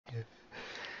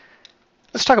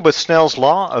Let's talk about Snell's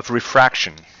law of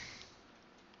refraction.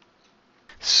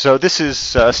 So this is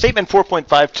statement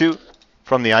 4.52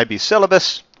 from the IB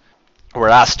syllabus. We're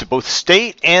asked to both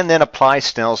state and then apply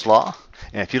Snell's law.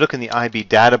 And if you look in the IB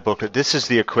data booklet, this is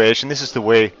the equation. This is the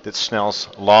way that Snell's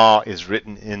law is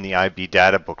written in the IB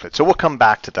data booklet. So we'll come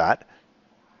back to that.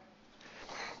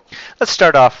 Let's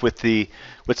start off with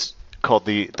what's called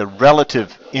the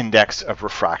relative index of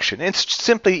refraction. It's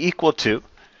simply equal to,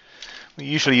 we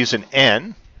usually use an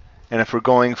n, and if we're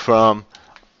going from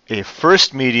a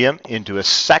first medium into a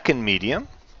second medium,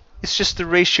 it's just the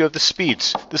ratio of the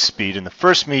speeds. The speed in the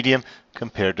first medium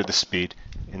compared to the speed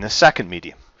in the second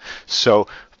medium. So,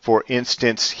 for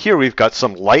instance, here we've got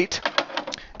some light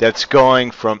that's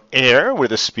going from air, where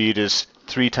the speed is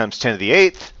 3 times 10 to the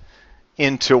 8th,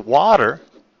 into water,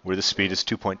 where the speed is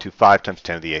 2.25 times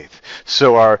 10 to the 8th.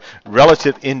 So our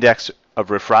relative index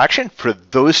of refraction for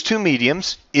those two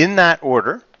mediums in that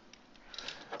order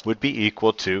would be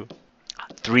equal to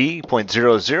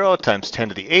 3.00 times 10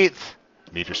 to the 8th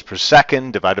meters per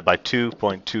second divided by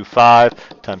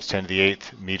 2.25 times 10 to the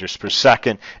 8th meters per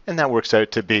second, and that works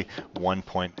out to be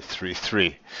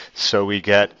 1.33. So we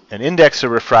get an index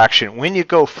of refraction when you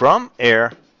go from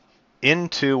air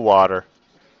into water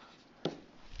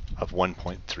of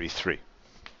 1.33.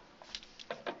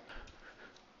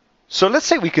 So let's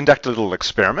say we conduct a little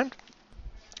experiment,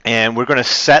 and we're going to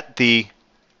set the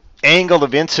angle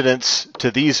of incidence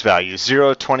to these values,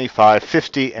 0, 25,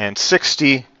 50, and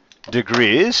 60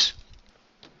 degrees.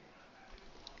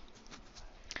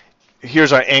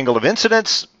 Here's our angle of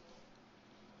incidence,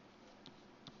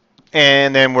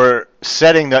 and then we're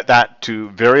setting that to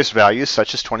various values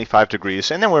such as 25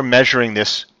 degrees, and then we're measuring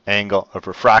this angle of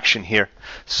refraction here.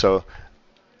 So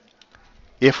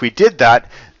if we did that,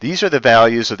 these are the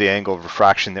values of the angle of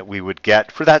refraction that we would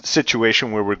get for that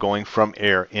situation where we're going from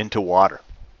air into water.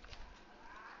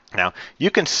 Now, you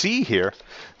can see here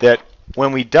that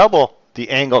when we double the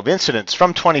angle of incidence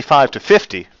from 25 to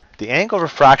 50, the angle of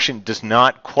refraction does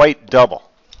not quite double.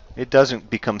 It doesn't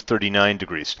become 39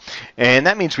 degrees. And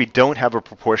that means we don't have a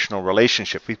proportional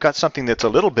relationship. We've got something that's a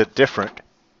little bit different.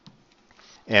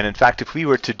 And in fact, if we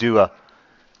were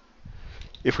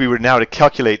now to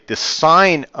calculate the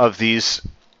sine of these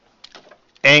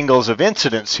angles of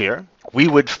incidence here, we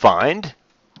would find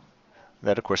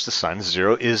that, of course, the sine of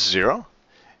 0 is 0.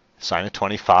 Sine of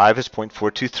 25 is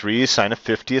 0.423, sine of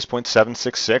 50 is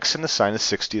 0.766, and the sine of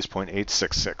 60 is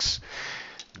 0.866.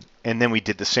 And then we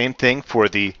did the same thing for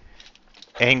the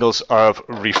angles of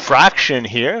refraction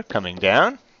here, coming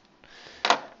down.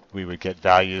 We would get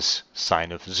values,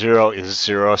 sine of 0 is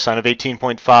 0, sine of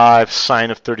 18.5, sine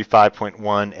of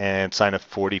 35.1, and sine of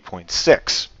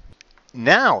 40.6.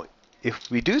 Now,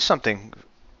 if we do something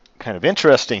kind of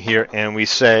interesting here and we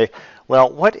say, well,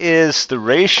 what is the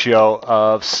ratio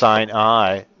of sine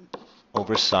I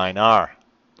over sine R?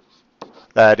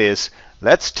 That is,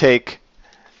 let's take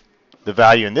the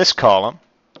value in this column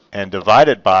and divide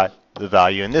it by the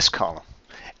value in this column.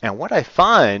 And what I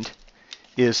find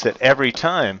is that every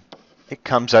time it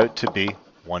comes out to be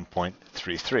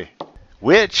 1.33,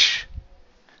 which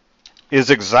is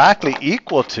exactly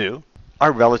equal to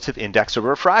our relative index of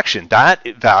refraction.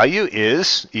 That value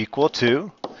is equal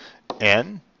to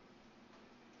n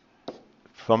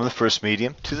from the first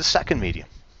medium to the second medium.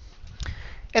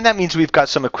 And that means we've got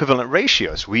some equivalent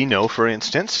ratios. We know, for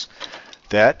instance,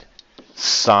 that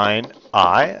sine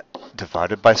I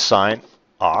divided by sine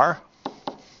R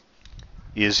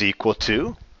is equal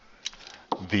to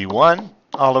V1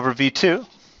 all over V2,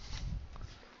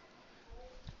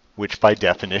 which by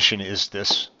definition is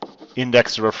this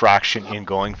index of refraction in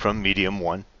going from medium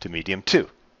 1 to medium 2.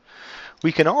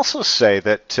 We can also say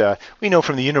that we know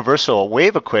from the universal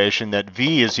wave equation that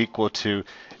V is equal to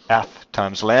F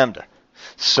times lambda.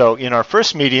 So in our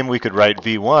first medium, we could write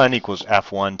V1 equals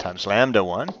F1 times lambda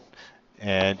 1.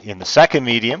 And in the second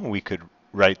medium, we could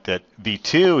write that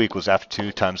V2 equals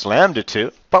F2 times lambda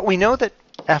 2. But we know that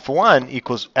F1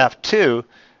 equals F2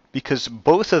 because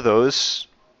both of those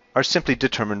are simply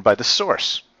determined by the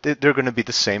source. They're going to be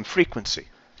the same frequency.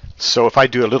 So if I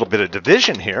do a little bit of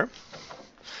division here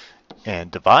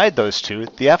and divide those two,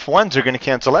 the F1s are going to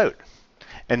cancel out.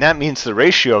 And that means the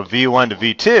ratio of V1 to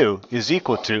V2 is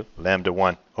equal to lambda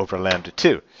 1 over lambda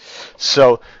 2.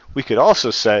 So we could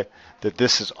also say that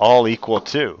this is all equal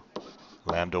to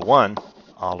lambda 1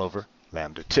 all over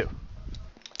lambda 2.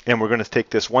 And we're going to take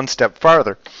this one step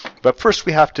farther. But first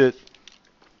we have to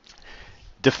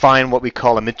define what we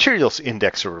call a materials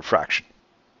index of refraction.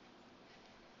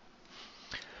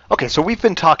 Okay, so we've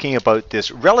been talking about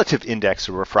this relative index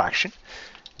of refraction,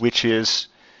 which is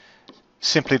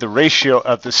simply the ratio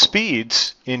of the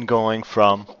speeds in going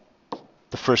from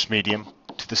the first medium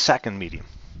to the second medium.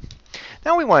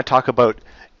 Now we want to talk about,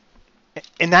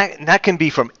 and that can be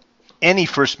from any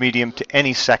first medium to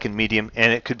any second medium,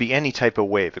 and it could be any type of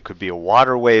wave. It could be a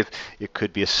water wave, it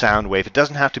could be a sound wave. It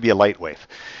doesn't have to be a light wave.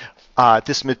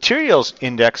 This materials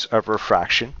index of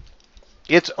refraction,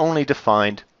 it's only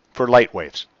defined for light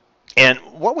waves. And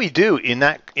what we do in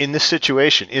this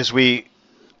situation is we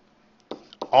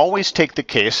always take the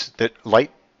case that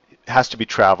light has to be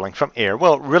traveling from air,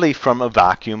 well, really from a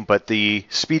vacuum, but the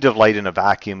speed of light in a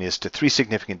vacuum is to 3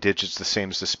 significant digits the same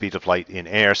as the speed of light in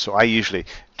air, so I usually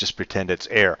just pretend it's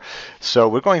air. So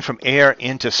we're going from air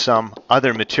into some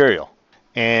other material,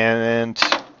 and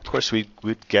of course we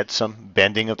would get some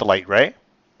bending of the light ray.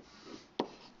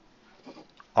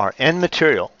 Our end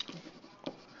material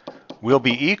will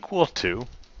be equal to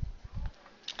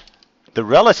the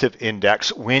relative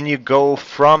index when you go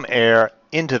from air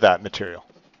into that material.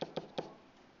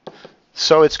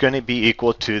 So it's going to be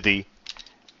equal to the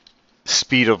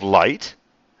speed of light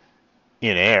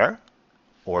in air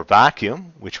or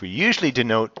vacuum, which we usually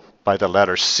denote by the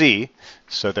letter c,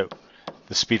 so that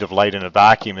the speed of light in a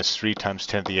vacuum is 3 times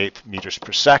 10 to the 8th meters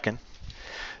per second.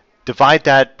 Divide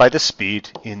that by the speed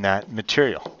in that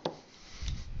material.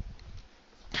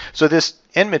 So this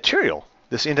end material,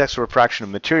 this index of refraction of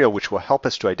material, which will help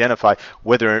us to identify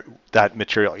whether that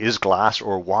material is glass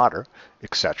or water,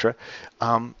 etc.,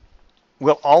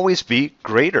 will always be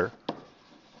greater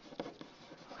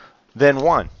than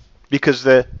 1, because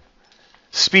the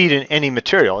speed in any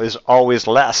material is always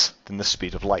less than the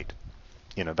speed of light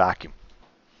in a vacuum.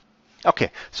 Okay,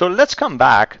 so let's come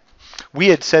back. We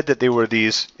had said that there were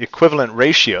these equivalent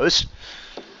ratios,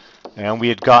 and we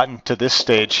had gotten to this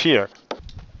stage here.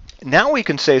 Now we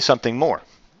can say something more.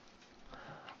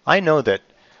 I know that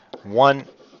 1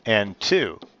 and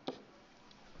 2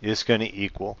 is going to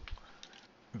equal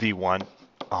V1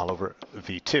 all over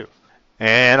V2.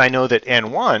 And I know that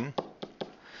N1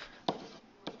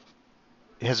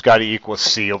 has got to equal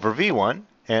C over V1,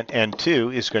 and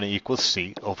N2 is going to equal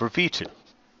C over V2.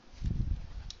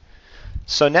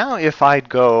 So now if I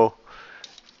go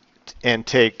and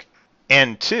take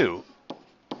N2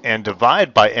 and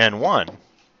divide by N1,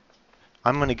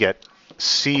 I'm going to get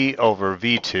C over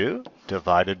V2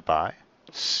 divided by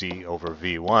C over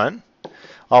V1.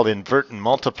 I'll invert and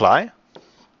multiply.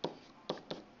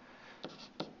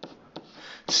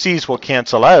 C's will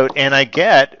cancel out, and I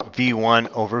get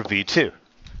V1 over V2,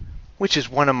 which is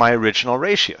one of my original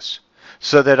ratios.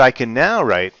 So that I can now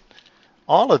write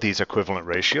all of these equivalent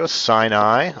ratios. Sine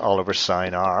I all over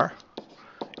sine R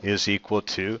is equal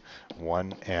to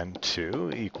 1 and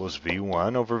 2 equals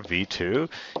V1 over V2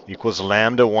 equals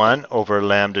lambda 1 over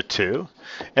lambda 2.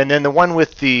 And then the one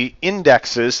with the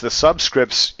indexes, the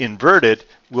subscripts inverted,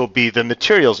 will be the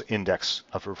materials index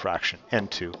of refraction,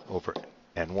 N2 over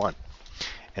N1.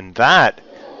 And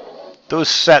those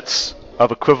sets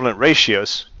of equivalent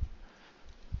ratios,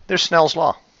 they're Snell's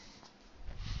law.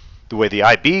 The way the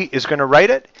IB is going to write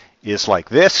it is like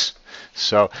this.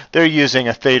 So they're using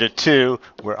a theta 2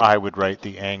 where I would write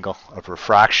the angle of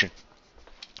refraction,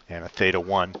 and a theta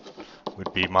 1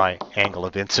 would be my angle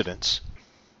of incidence.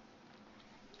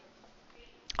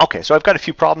 Okay, so I've got a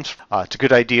few problems. It's a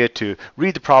good idea to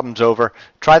read the problems over,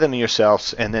 try them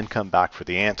yourselves, and then come back for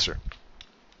the answer.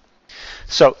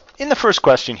 So in the first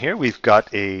question here, we've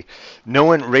got a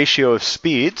known ratio of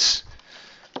speeds,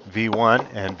 V1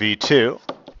 and V2.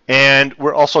 And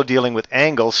we're also dealing with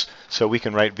angles, so we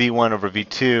can write V1 over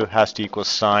V2 has to equal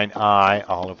sine I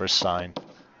all over sine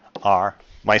R.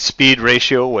 My speed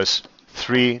ratio was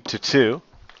 3 to 2.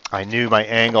 I knew my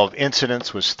angle of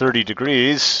incidence was 30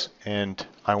 degrees, and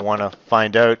I want to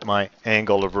find out my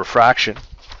angle of refraction.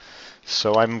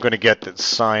 So I'm going to get that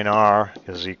sine R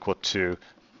is equal to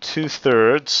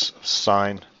 2/3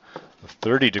 sine of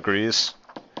 30 degrees,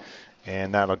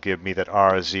 and that'll give me that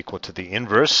R is equal to the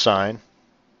inverse sine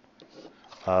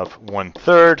of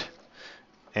 1/3,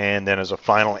 and then as a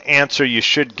final answer you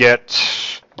should get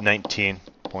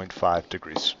 19.5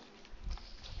 degrees.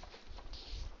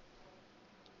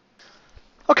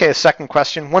 Okay, a second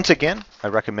question. Once again, I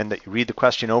recommend that you read the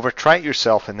question over, try it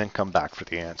yourself, and then come back for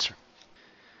the answer.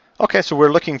 Okay, so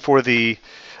we're looking for the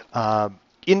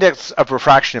index of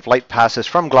refraction if light passes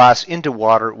from glass into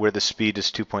water where the speed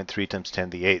is 2.3 times 10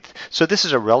 to the 8th. So this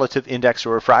is a relative index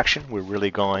of refraction. We're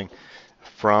really going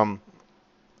from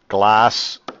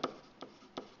glass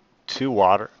to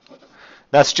water.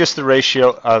 That's just the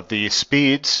ratio of the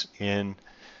speeds in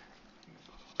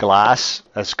glass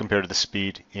as compared to the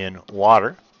speed in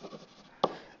water.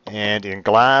 And in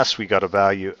glass, we got a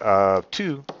value of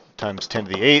 2 times 10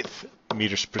 to the 8th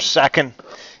meters per second.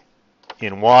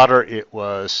 In water, it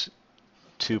was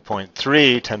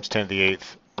 2.3 times 10 to the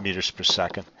 8th meters per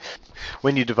second.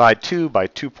 When you divide 2 by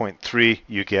 2.3,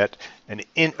 you get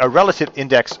a relative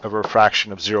index of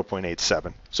refraction of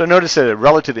 0.87. So notice that a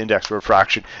relative index of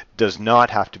refraction does not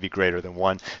have to be greater than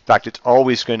 1. In fact, it's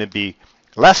always going to be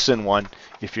less than 1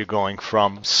 if you're going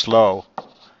from slow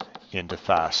into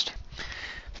fast.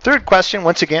 Third question,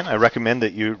 once again, I recommend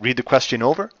that you read the question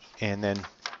over and then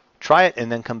try it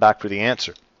and then come back for the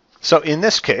answer. So in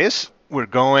this case, we're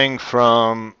going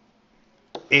from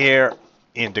air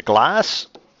into glass.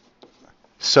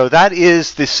 So that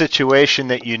is the situation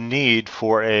that you need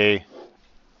for a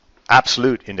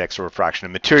absolute index of refraction, a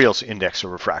materials index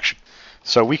of refraction.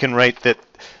 So we can write that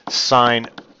sine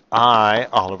I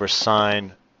all over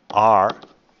sine R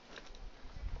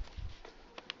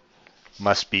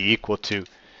must be equal to,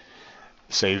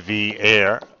 say, V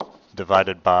air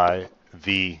divided by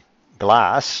V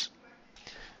glass.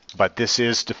 But this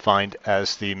is defined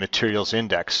as the materials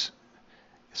index.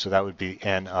 So that would be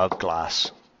N of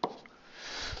glass.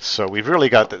 So we've really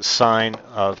got that sine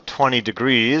of 20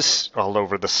 degrees all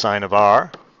over the sine of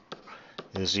R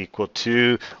is equal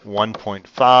to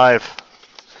 1.5.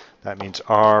 That means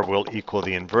R will equal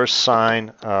the inverse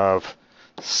sine of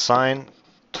sine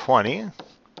 20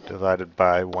 divided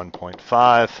by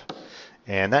 1.5.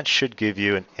 And that should give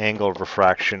you an angle of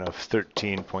refraction of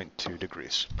 13.2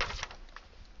 degrees.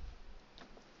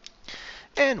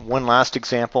 And one last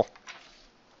example.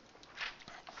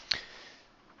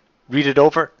 Read it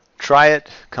over, try it,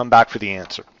 come back for the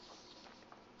answer.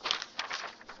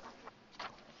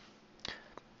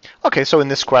 Okay, so in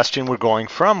this question, we're going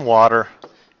from water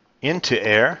into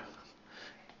air,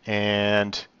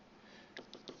 and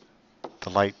the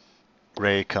light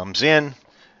ray comes in,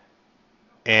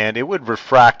 and it would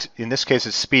refract. In this case,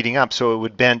 it's speeding up, so it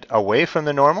would bend away from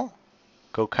the normal,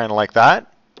 go kind of like that.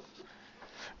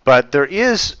 But there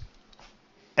is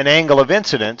an angle of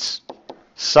incidence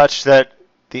such that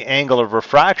the angle of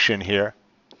refraction here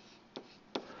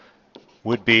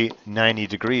would be 90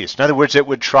 degrees. In other words, it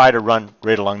would try to run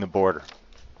right along the border.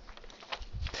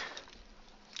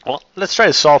 Well, let's try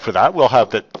to solve for that. We'll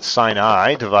have that sine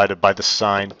I divided by the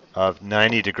sine of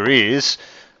 90 degrees.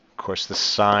 Of course, the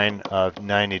sine of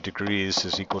 90 degrees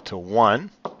is equal to 1.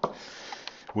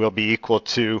 Will be equal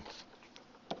to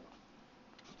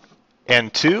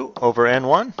N2 over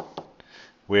N1,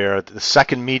 where the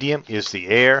second medium is the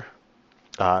air,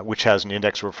 which has an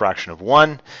index of refraction of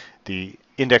 1. The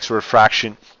index of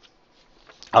refraction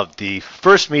of the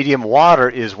first medium, water,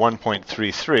 is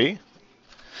 1.33.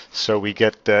 So we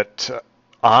get that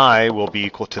I will be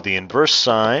equal to the inverse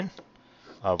sine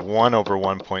of 1 over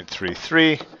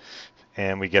 1.33,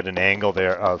 and we get an angle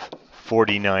there of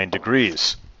 49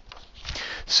 degrees.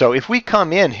 So if we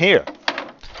come in here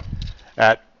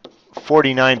at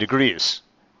 49 degrees,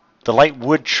 the light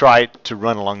would try to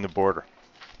run along the border.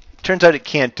 Turns out it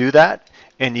can't do that,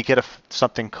 and you get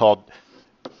something called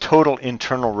total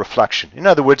internal reflection. In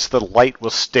other words, the light will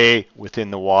stay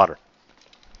within the water.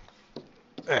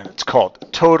 And it's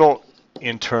called total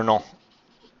internal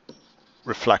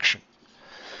reflection.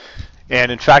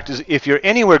 And in fact, if you're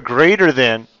anywhere greater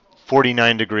than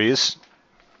 49 degrees,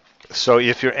 so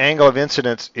if your angle of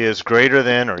incidence is greater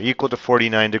than or equal to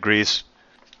 49 degrees,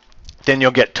 then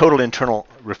you'll get total internal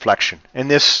reflection. And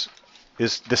this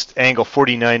angle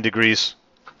 49 degrees,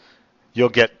 you'll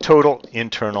get total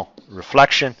internal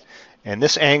reflection. And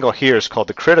this angle here is called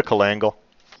the critical angle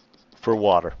for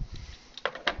water.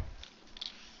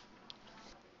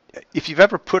 If you've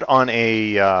ever put on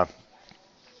a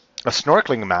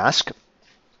snorkeling mask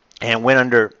and went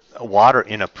under water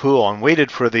in a pool and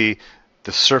waited for the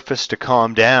surface to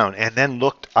calm down and then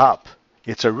looked up,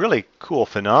 it's a really cool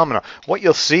phenomenon. What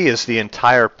you'll see is the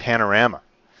entire panorama.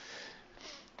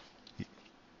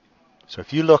 So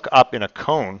if you look up in a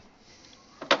cone,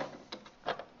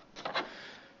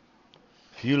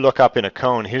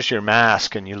 here's your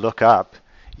mask, and you look up,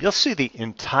 you'll see the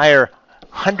entire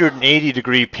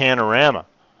 180-degree panorama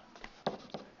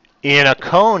in a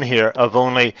cone here of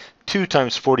only 2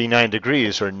 times 49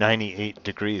 degrees, or 98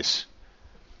 degrees.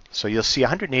 So you'll see a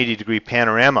 180-degree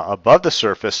panorama above the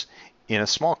surface in a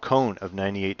small cone of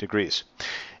 98 degrees.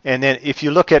 And then if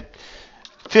you look at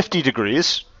 50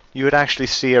 degrees, you would actually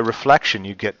see a reflection.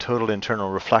 You get total internal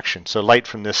reflection. So light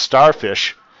from this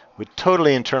starfish would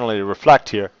totally internally reflect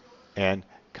here and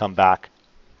come back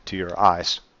to your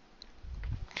eyes.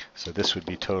 So this would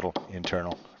be total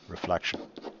internal reflection.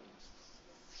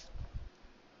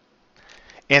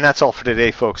 And that's all for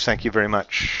today, folks. Thank you very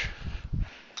much.